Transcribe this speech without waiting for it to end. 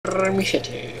Jungle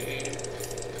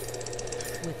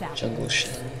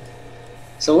Shen.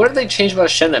 So what did they change about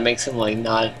Shen that makes him like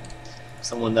not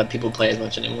someone that people play as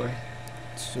much anymore?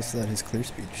 It's just that his clear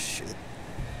speed shit.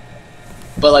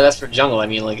 But like that's for jungle. I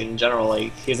mean, like in general,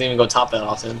 like he doesn't even go top that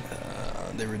often.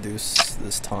 They reduce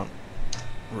this taunt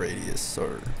radius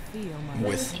or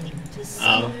width,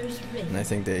 and I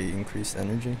think they increased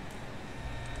energy.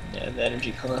 Yeah, the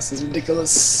energy cost is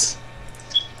ridiculous.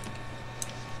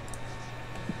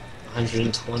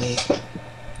 120.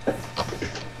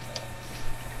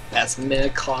 That's mana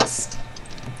cost.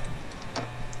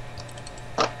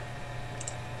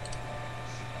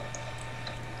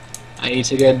 I need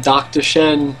to get Dr.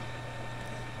 Shen.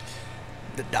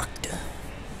 The doctor.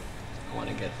 I want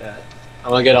to get that. I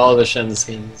want to get all the Shen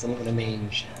skins. I'm gonna main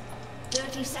Shen.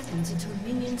 30 seconds until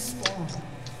minions spawn.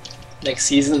 Next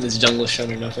season is jungle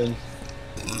Shen or nothing.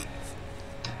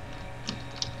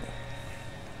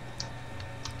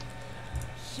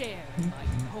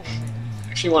 I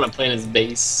actually want to play in his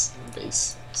base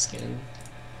skin.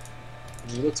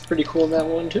 He looks pretty cool in that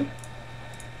one too.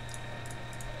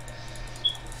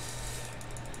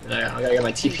 And I gotta get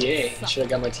my TPA. I should have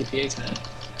got my TPA tonight.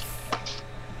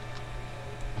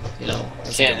 You know, I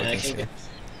can't get.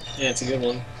 Yeah, it's a good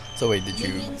one. So wait, did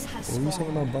you? What were you saying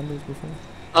about bundles before?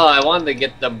 Oh, I wanted to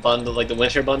get the bundle, like the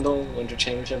winter bundle, winter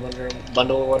championship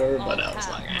bundle or whatever, but I was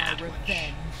like, ah, too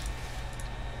much.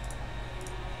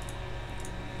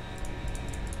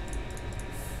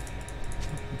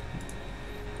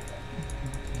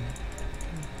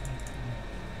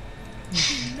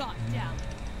 Not down.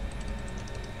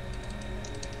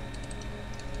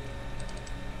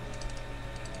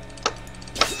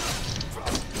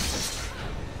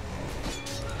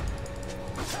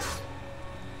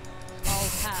 I'll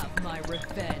have my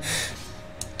revenge.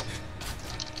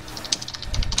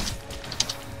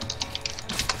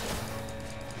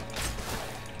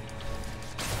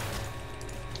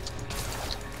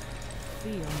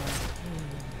 Feel my pain.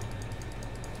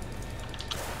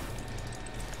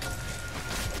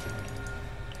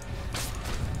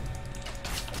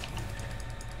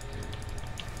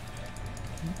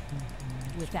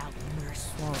 Without mercy.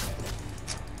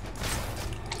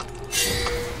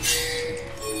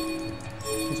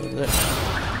 Who's over there?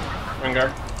 Rengar.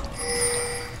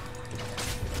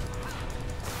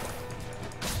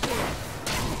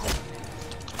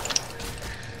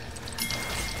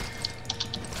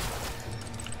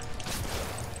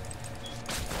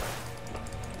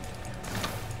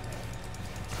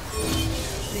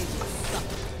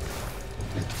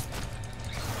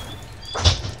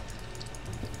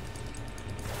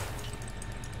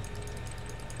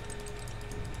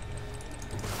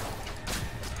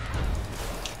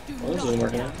 What is it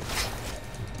working on?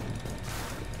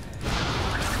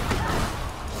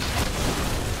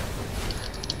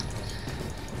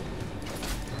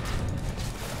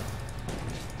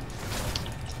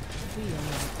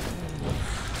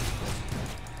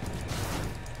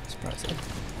 Surprise!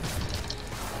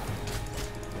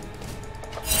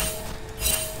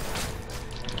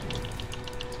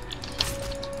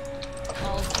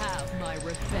 I'll have my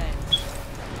revenge.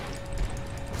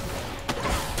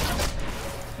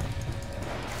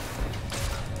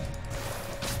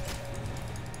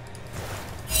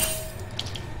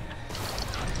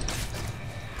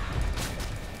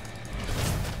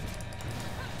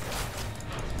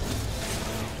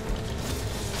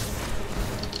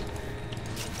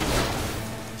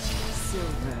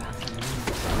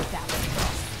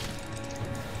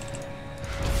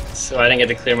 So I didn't get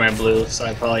to clear my blue, so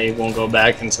I probably won't go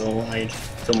back until I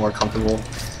feel more comfortable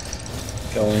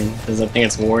going, because I think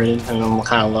it's warded and I'm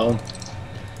kind of low.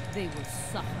 They will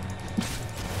suffer.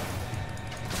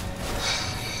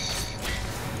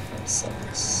 That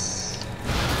sucks.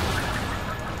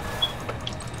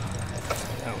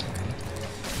 Oh, okay.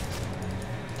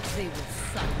 They will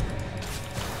suffer.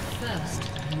 First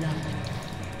blood.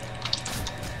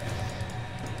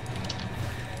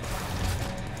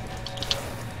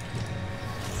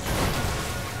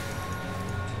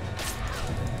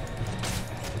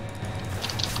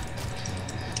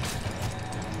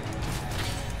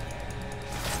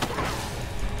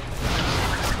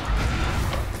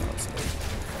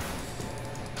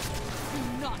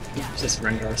 Just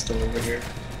Rengar still over here.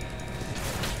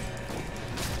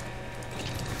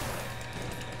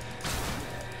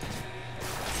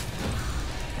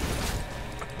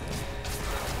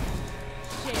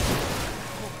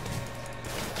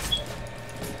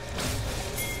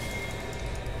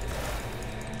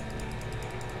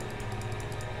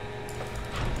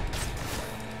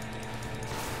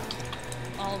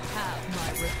 I'll have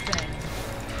my revenge.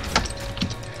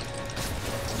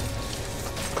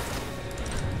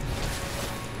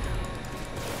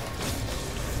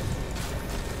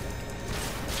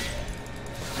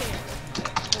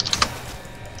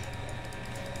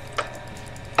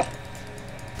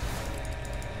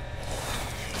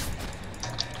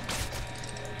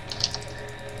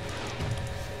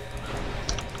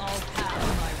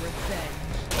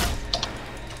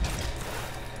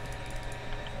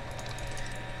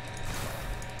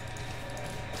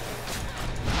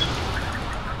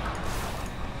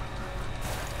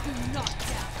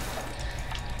 Knockdown.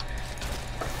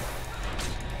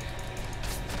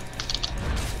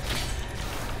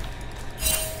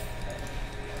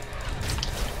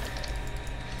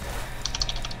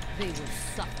 They will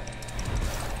suffer.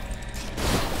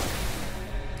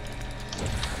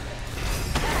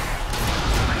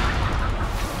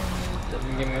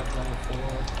 Doesn't give me up on the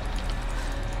floor.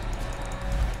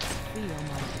 Feel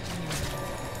my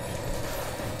pain.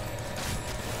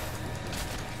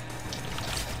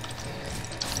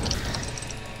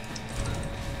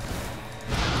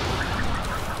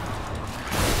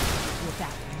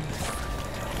 Without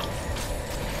mercy.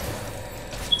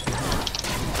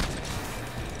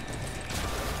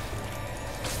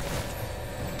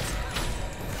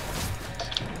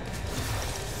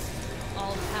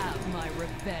 I'll have my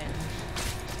revenge.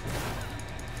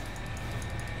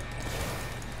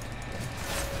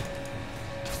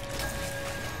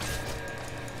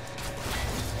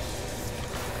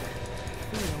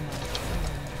 Feel my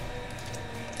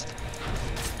pain.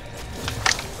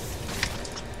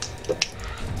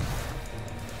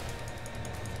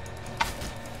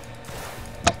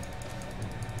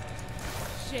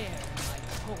 Share my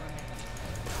torment.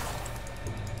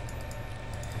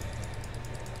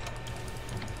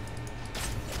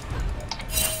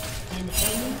 An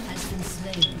enemy has been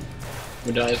slain.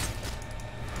 Who died?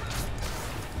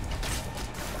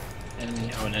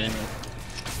 Enemy. Oh, an enemy.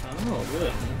 Oh,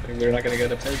 good. Maybe we're not gonna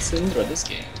get a pet soon for this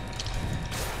game.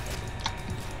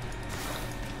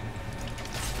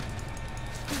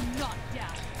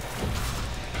 Knockdown.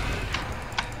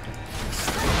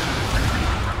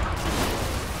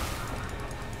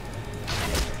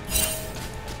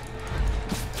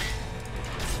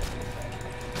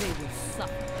 They will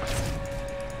suffer.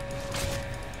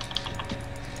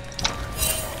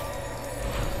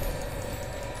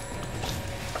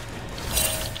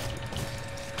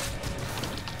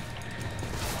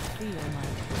 Feel my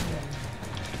pain.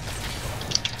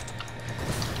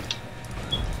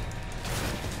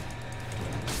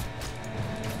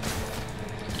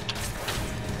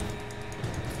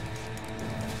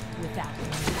 Without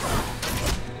mercy.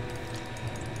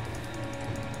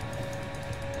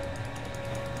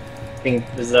 I think,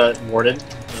 is that warded?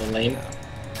 The lane?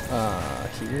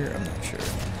 Here? I'm not sure.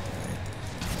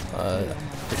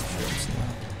 Pretty sure it's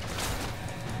not.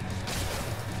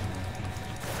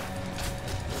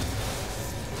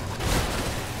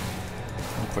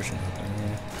 I'm pushing up in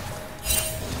here.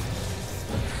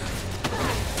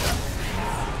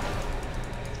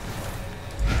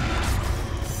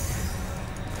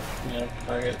 Yeah,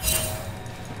 target.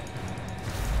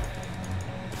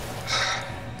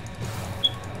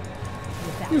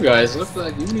 Without You guys look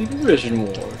like you need a vision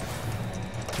ward.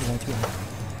 Too high.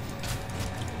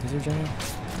 Is there Jenny?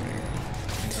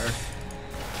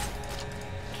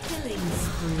 Killing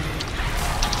spree.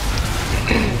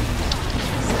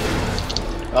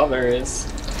 Oh, there it is.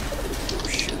 Oh,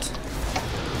 shit.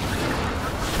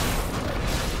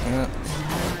 An ally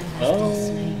has Oh. been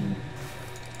slain.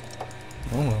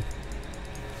 Oh well.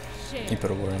 share. You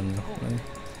put a word on the way.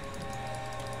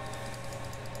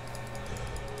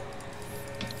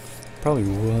 Probably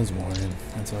was Warren.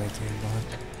 That's why I came by.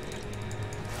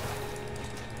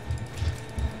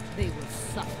 They will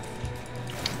suffer.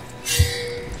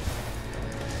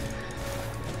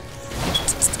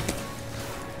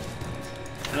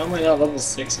 How am I not level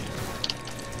 60?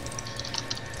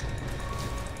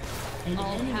 An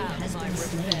I'll enemy have has my been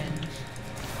slain. revenge.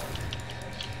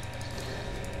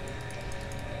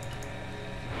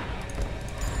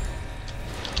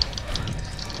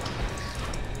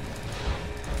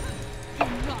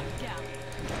 Knockdown.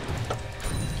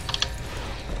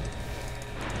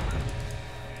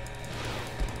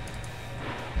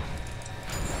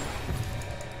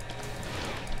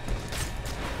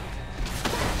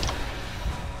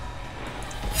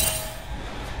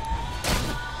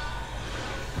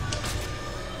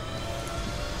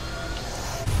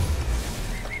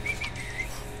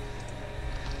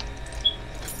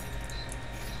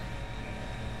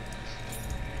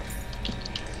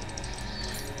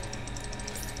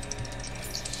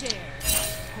 Share.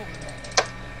 Torment.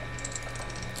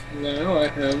 Now I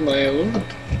have my own.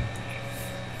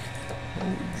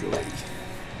 Oh joy.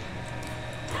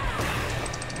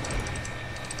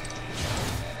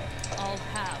 I'll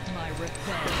have my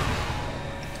revenge.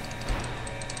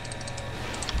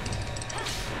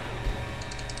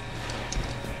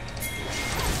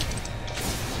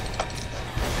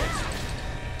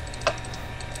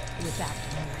 Without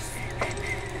mercy.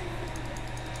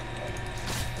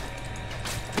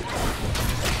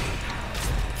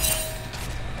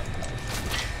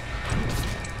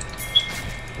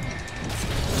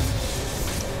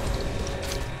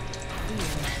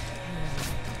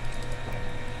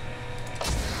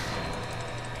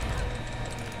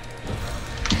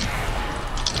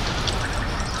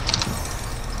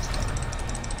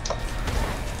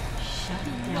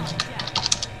 down.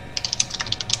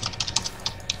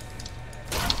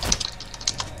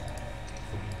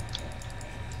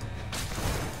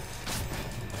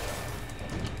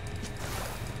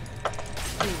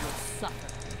 They will suffer.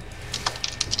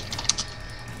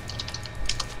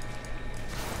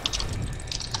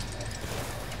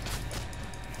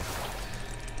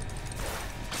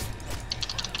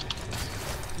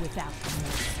 Without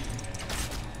mercy.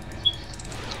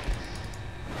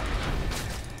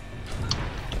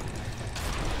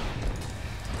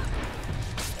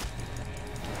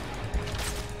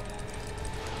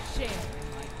 Share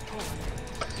my torment.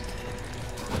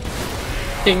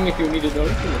 Ding if you need to know. Do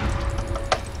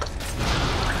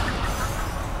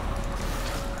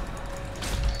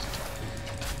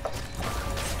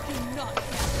not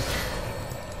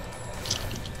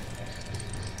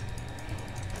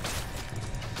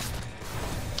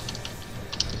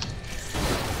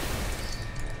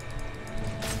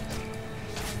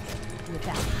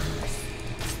gather. Without mercy.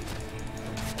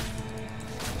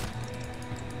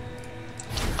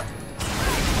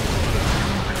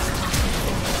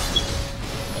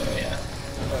 Oh yeah.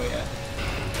 Oh yeah.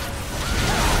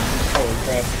 Holy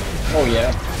crap. Oh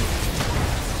yeah.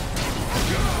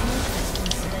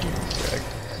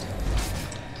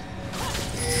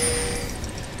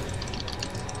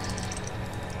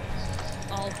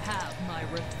 I'll have my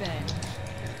revenge.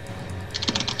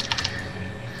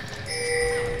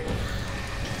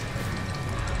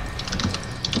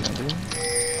 Another one?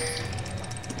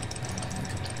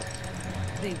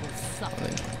 They will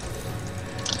suffer.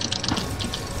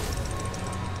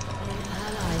 An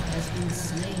ally has been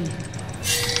slain.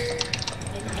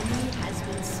 An enemy has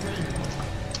been slain.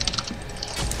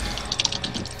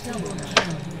 Double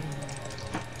kill.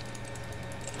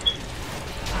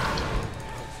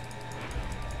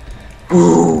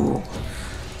 Ooh.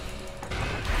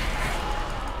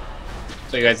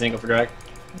 So you guys didn't go for drag?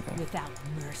 Without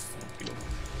mercy.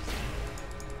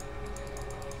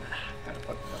 Kinda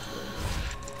fucked up.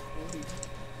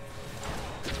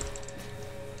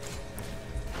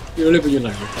 You live with your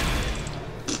life.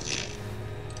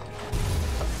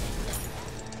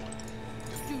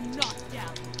 Do not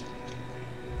doubt.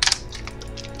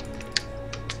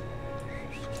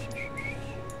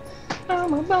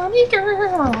 I'm a Bobby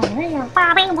girl. I'm a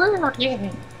Bobby world,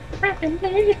 yeah.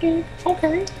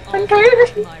 Okay. I'll have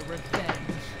my revenge.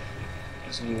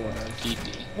 So you are DD.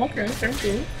 Okay, thank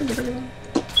you.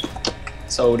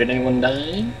 So did anyone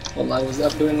die while I was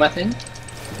up doing my thing?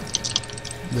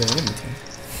 The enemy team.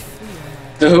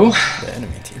 The who? The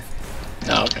enemy team.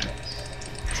 Oh, okay.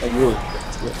 So good.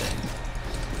 It's good then.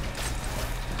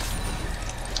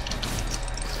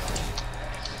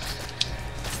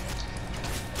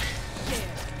 Share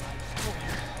my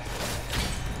torment.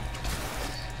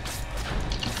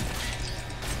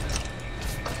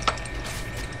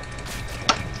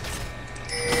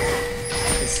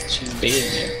 She's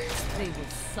baiting you. They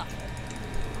will suffer.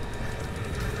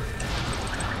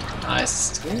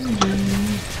 Nice. Ooh.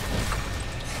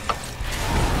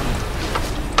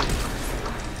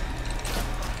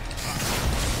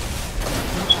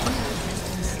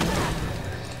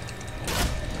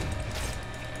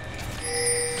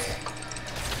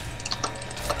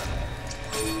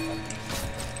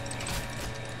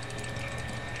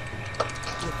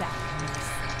 Without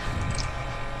mercy.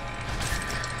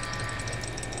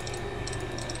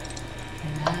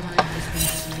 An ally has been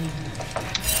slain.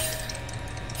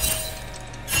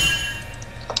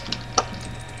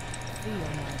 Feel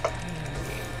my pain.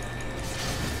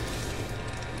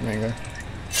 Mango.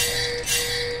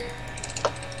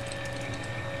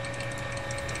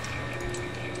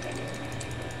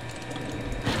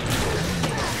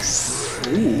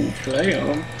 Ooh, play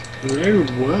on. Very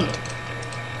well.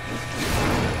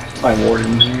 My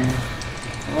warden here.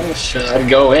 Oh shit, I'd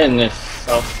go in if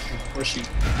of course she.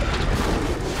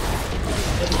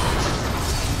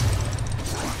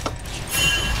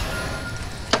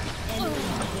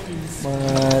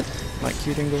 What? My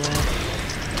Q didn't go out.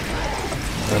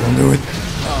 I don't do it.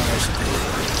 Oh,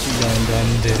 she got done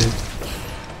and did it.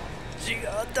 She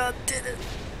got done, did it.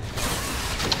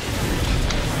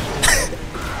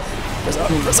 Press R,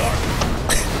 press R.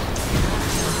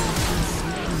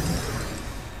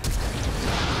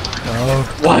 Oh,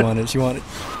 What? She wanted, she wanted.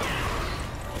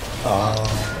 Oh.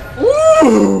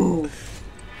 Woo!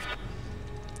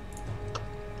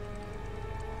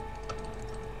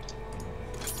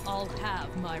 I'll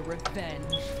have my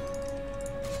revenge.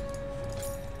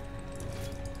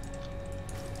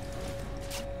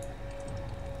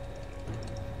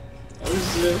 Oh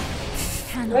shit!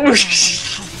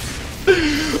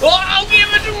 Oh,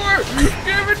 give it to her!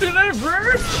 Give it to that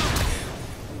bird!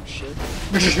 Oh shit.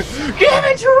 Give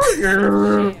it to Share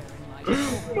me! my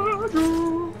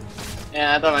torment.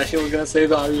 Yeah, I thought my shield was gonna save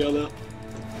the Ariella.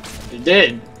 It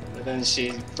did, but then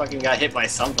she fucking got hit by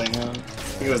something. I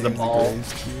think it was the ball.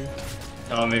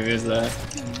 Oh, maybe it was that.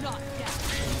 Do not doubt.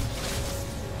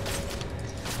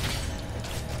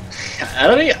 I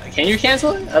don't think. Can you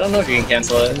cancel it? I don't know if you can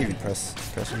cancel I think you it. can press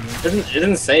it. It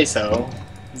didn't say so.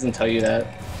 It doesn't tell you that.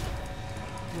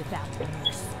 Without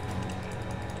mercy.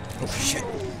 Oh shit.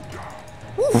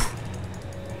 Woo.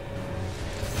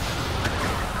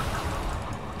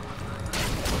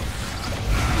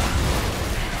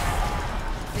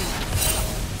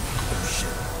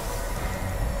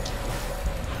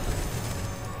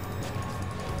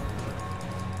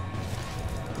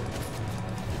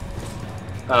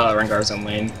 Rengar's on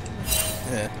lane.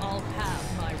 Yeah. I'll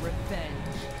have my revenge.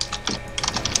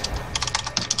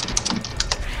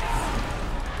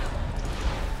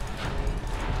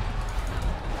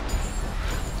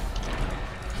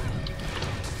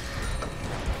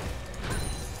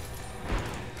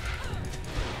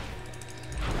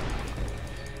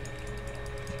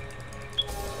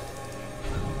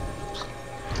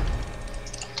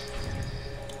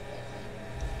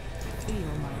 Feel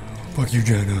my Fuck you,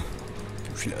 Jenna.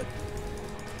 Du Schlag.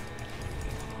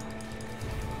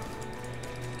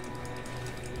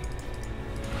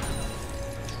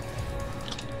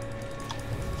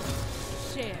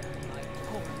 share my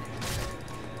torment.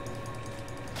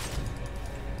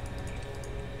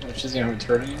 Oh, she's gonna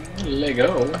return. Let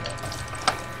go.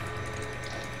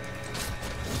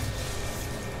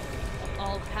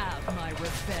 I'll have my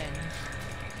revenge.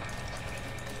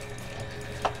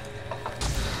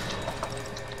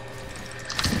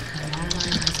 An ally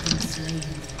has been slain.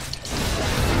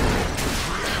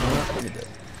 You're dead.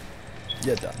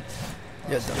 You're done.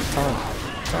 You're done.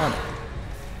 Tana.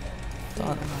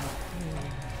 Tana.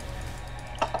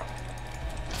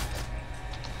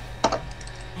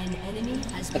 An enemy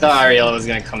has I been thought Ariella was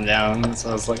gonna come down, so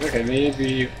I was like, okay,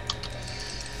 maybe.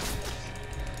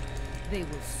 They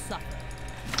will suffer.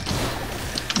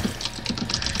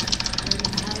 An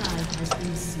ally has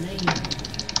been slain.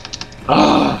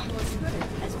 Ah! Your turret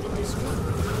has been destroyed.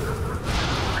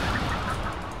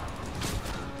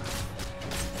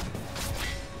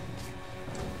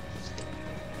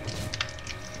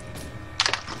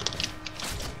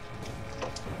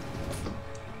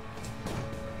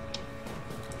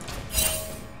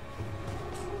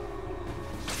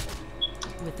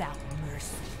 Without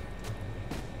mercy.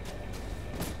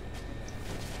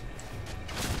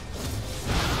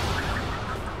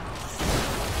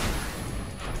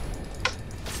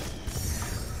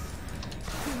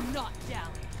 Do not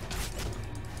dally.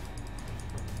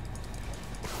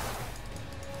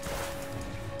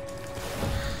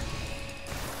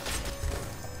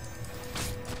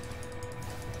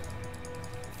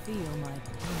 Feel my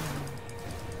pain.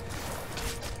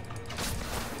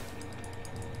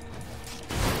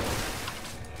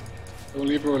 Don't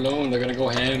leave her alone, they're gonna go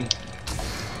ham.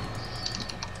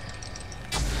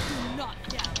 Do not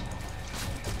dally.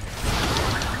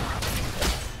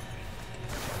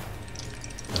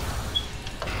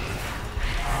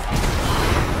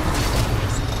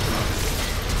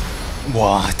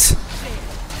 What?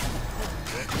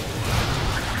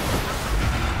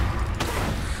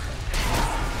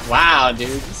 Wow, dude,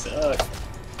 you suck.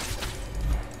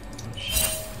 Shit,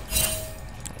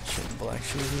 black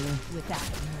shit here. Without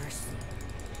mercy.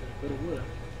 They will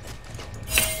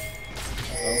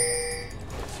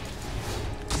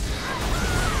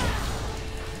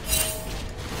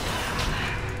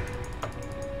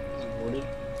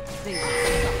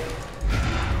suffer.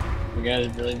 We gotta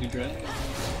really do dragon.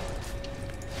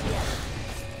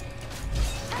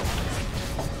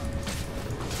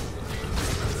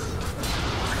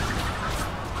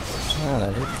 Ah,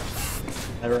 that hit.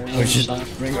 Never Oh mind. shit. Stop.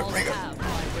 Ring I'll up, ring up. have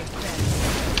my revenge.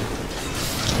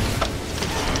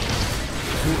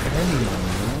 Who anyone,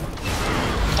 man?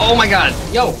 Oh my god!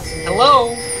 Yo!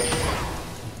 Hello!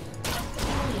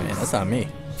 Man, that's not me.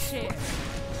 Share.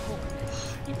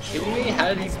 You kidding me? How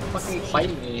did he fucking fight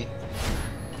me?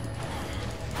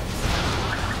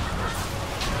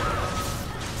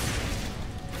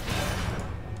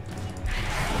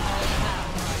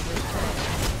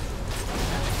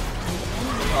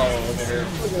 Oh, look at her.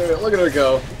 Look at her. Look at her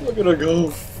go. Look at her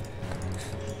go.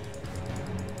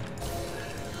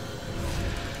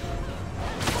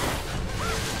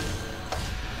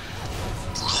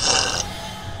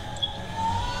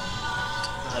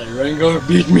 Rengar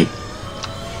beat me.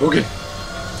 Okay.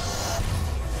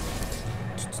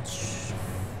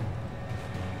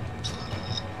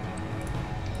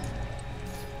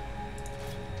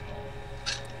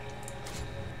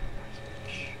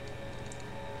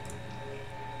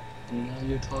 Now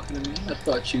you're talking to me? I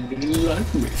thought you didn't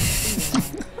like me.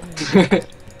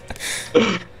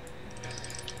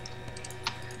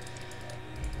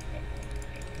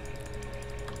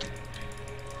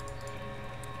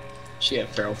 She had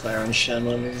feral fire on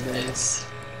Shenlong these days.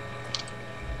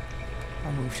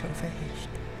 I move so fast.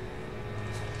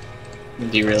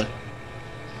 Do you really?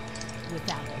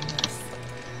 Without mercy.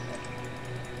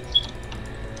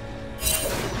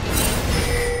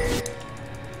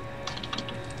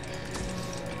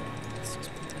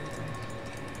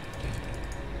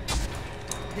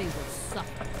 They will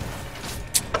suffer.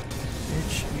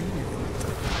 Bitch, you.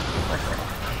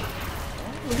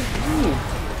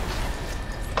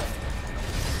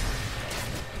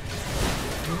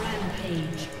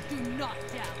 Rampage. Do not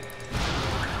doubt.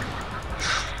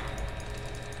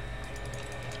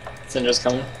 Syndra's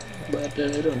coming, but I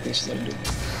don't think she's gonna do it.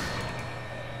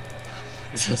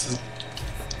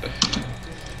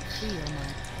 Feel my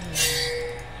pain.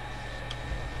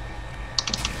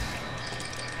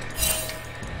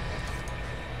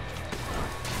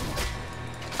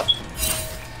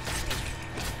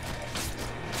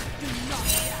 Do not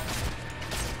doubt.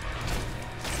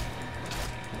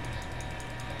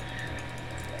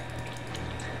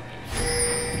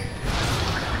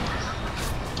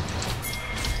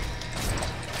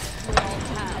 All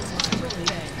paths will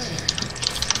lead.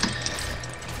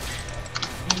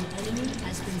 An enemy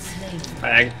has been slain.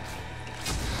 Bag.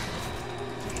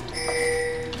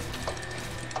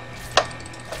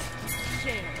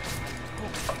 Share.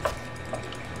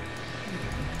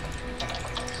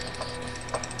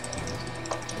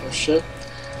 Oh shit.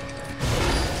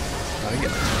 Oh,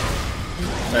 yeah.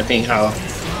 I think how. I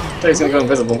thought he's gonna go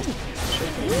invisible.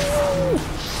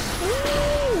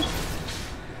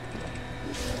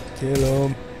 Kill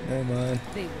him. Never mind.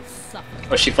 They will suffer.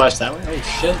 Oh, she flashed that way? Oh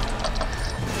shit.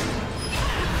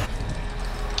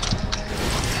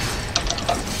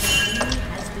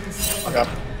 Has been slain. Fuck up.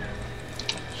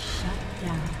 Shut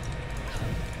down.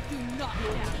 Do not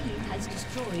doubt. Team has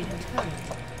destroyed a turret.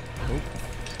 Nope.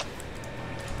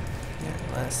 Yeah,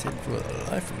 lasted for the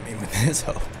life of me with this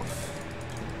hoe.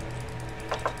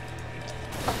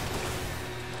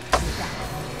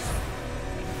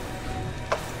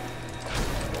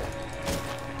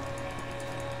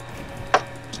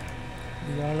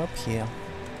 We all up here.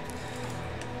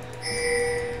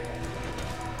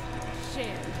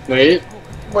 Share. Wait.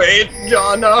 Wait,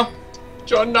 Jonna!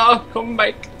 Jonna, come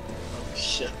back! Oh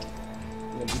shit.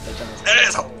 I'm gonna beat that Jonna's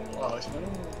asshole! Oh shit.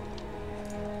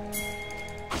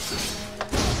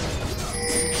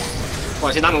 Come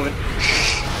on, she's not moving.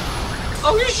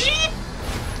 Oh shit!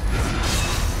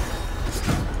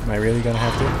 Am I really gonna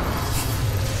have to?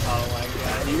 Oh my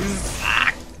god, you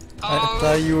suck! I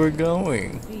thought you were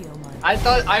going. Feel my I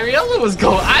thought Ariella was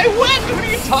going. I went! What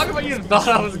are you talking about? You thought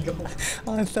I was going.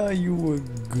 I thought you were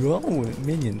going.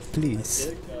 Minion,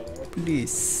 please.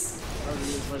 Please. I'm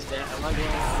not doing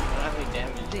that many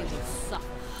damage. they will suffer.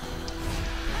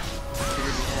 Figured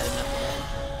we had enough of that.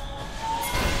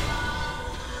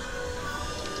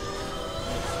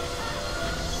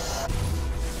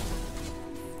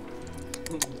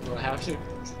 Do I have to?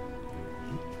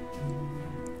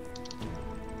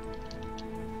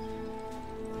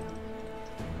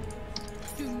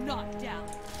 Do not doubt.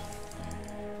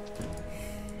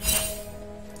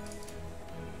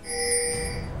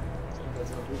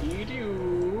 Syndra's going to eat you.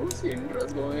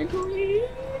 Syndra's going to eat you.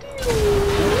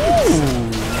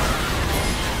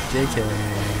 JK.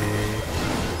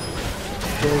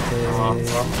 JK.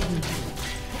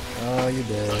 Oh, you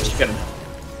dead. She got him.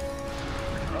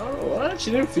 Oh, what?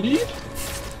 She didn't feed?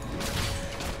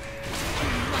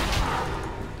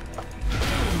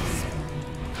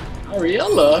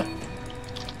 Ariella?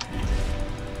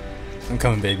 I'm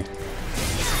coming, baby.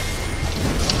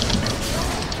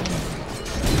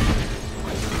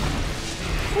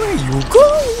 Where you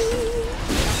going?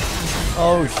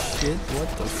 Oh shit, what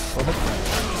the fuck?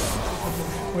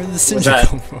 Where did the Syndra that?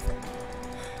 come from?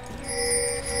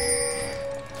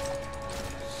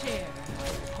 Share my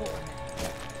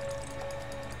torment.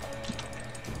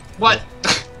 What?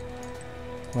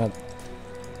 What?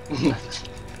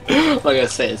 I'm not gonna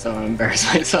say it, so I'm gonna embarrass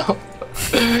myself.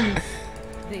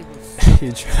 They will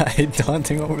You tried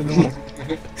daunting over the wall.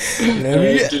 Let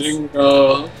me I guess. didn't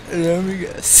go. Let me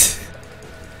guess.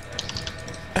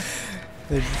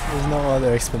 There's no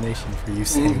other explanation for you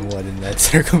saying what in that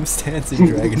circumstance in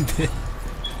Dragon Pit.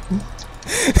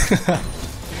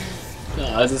 No,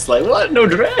 I was just like, what? No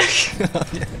drag? Oh,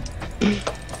 yeah.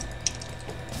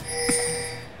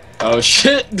 Oh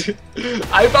shit!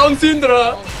 I found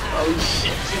Syndra! Oh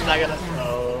shit, she's not gonna.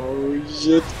 Oh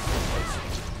shit.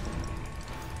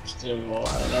 Well,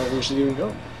 I don't know if we should even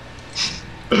go.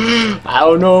 I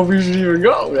don't know if we should even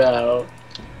go now.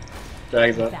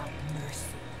 Drags up. Without mercy.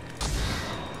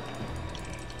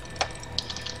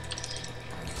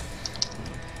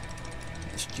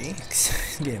 It's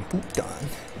Jinx. He's getting pooped on.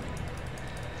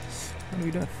 What are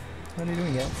we doing? What are we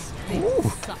doing, guys? They will Ooh!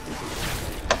 suffer.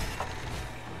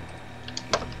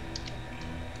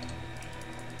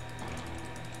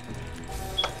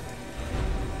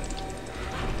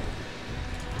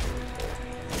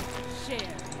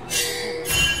 Share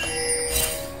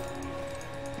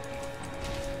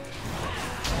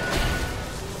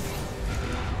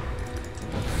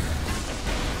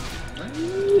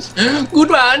Good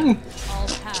one! I'll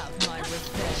have my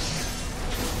revenge.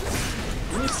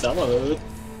 Give me some of it.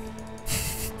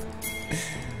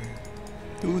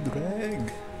 Dude,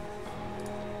 drag.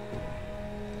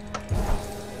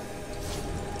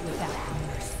 Without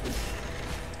mercy.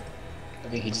 I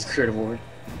think he just cleared a ward.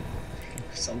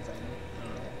 Or something. I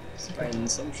don't know. Spraying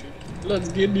some shit. Let's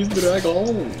get this drag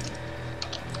on!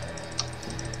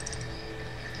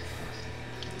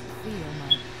 Feel my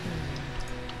pain.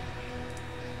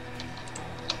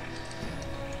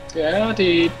 Got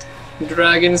it.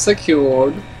 Dragon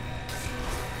secured.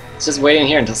 It's just waiting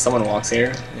here until someone walks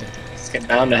here. It's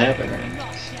bound to happen, right?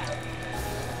 Not yet.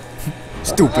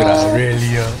 Stupid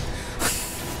Aurelia.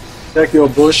 Check your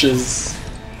bushes.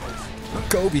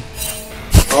 Kobe.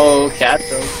 Oh,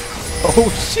 Catro. Oh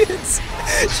shit!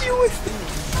 She was.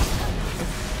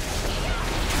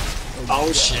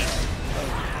 Oh shit.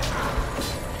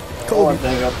 Kobe. Oh,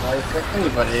 dang up for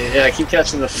anybody. Yeah, I keep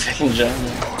catching the fucking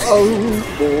jungle. Oh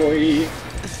boy.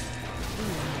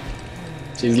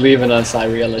 She's leaving us,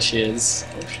 Ariella, she is.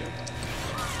 Oh shit.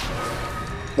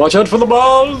 Watch out for the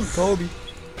balls! Kobe.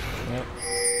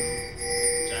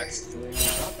 Jack's doing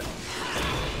nothing.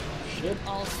 Shit.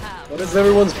 I'll have What is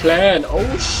everyone's plan?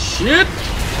 Oh shit!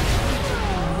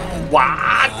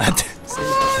 What? What?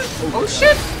 Oh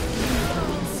shit!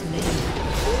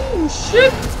 Oh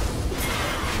shit!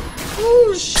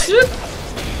 Oh shit!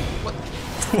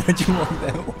 Why'd you walk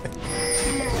that way?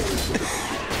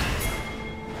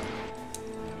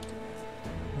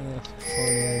 Oh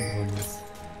my goodness.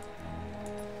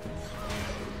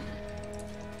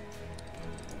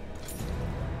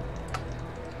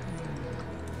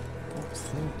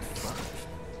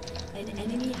 An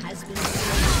enemy has been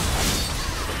slain.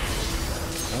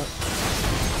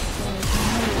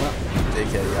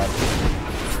 JK got it.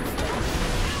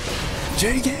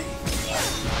 JK!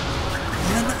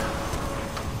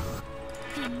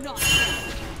 do not.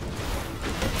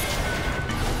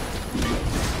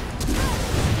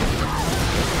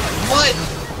 What?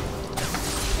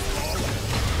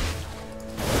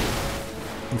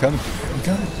 I'm coming. I'm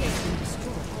coming.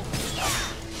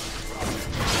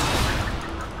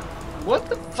 What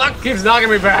the fuck keeps knocking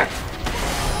me back?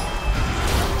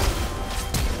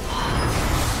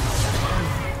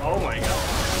 Oh my god.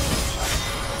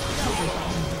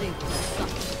 They will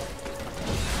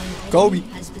suffer. Kobe.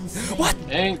 Has been slain. What?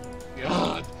 Thank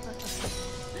god.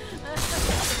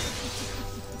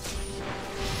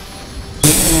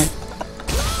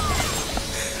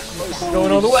 She's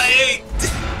going all the way!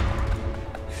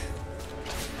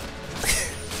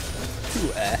 You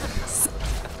ass.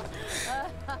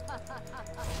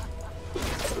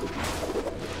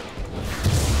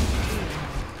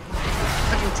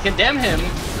 Fucking condemn him!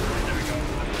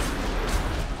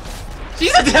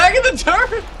 She's attacking the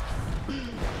turret!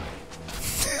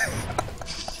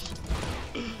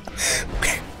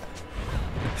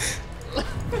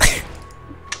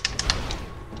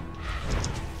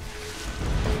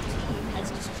 Has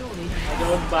destroyed. I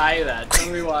don't buy that. Tell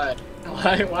me why.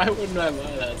 Why wouldn't I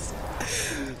buy that?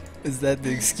 Is that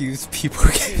the excuse people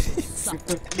are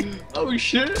giving? Oh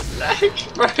shit!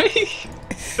 Like, right?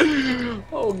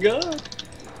 Oh god.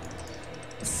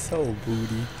 So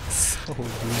booty. So booty.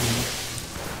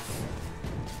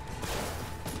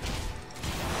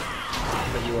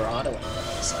 But you were autoing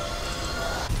it, so.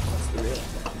 What's the real?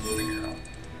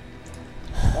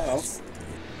 Oh.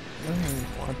 I don't really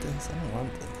want this. I don't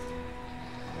want this.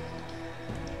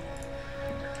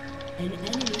 An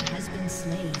enemy has been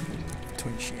slain.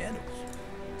 Between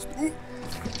shadows. An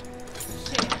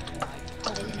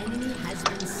enemy has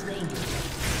been slain.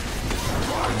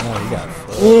 Oh, you got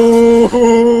fucked.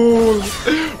 Ooh,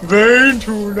 very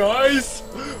too nice.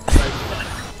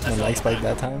 No leg spike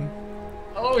that time?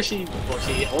 Oh, she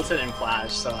ulted and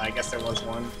flashed, so I guess there was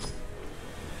one.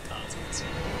 Oh, that's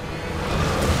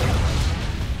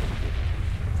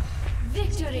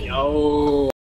Victory. Yo.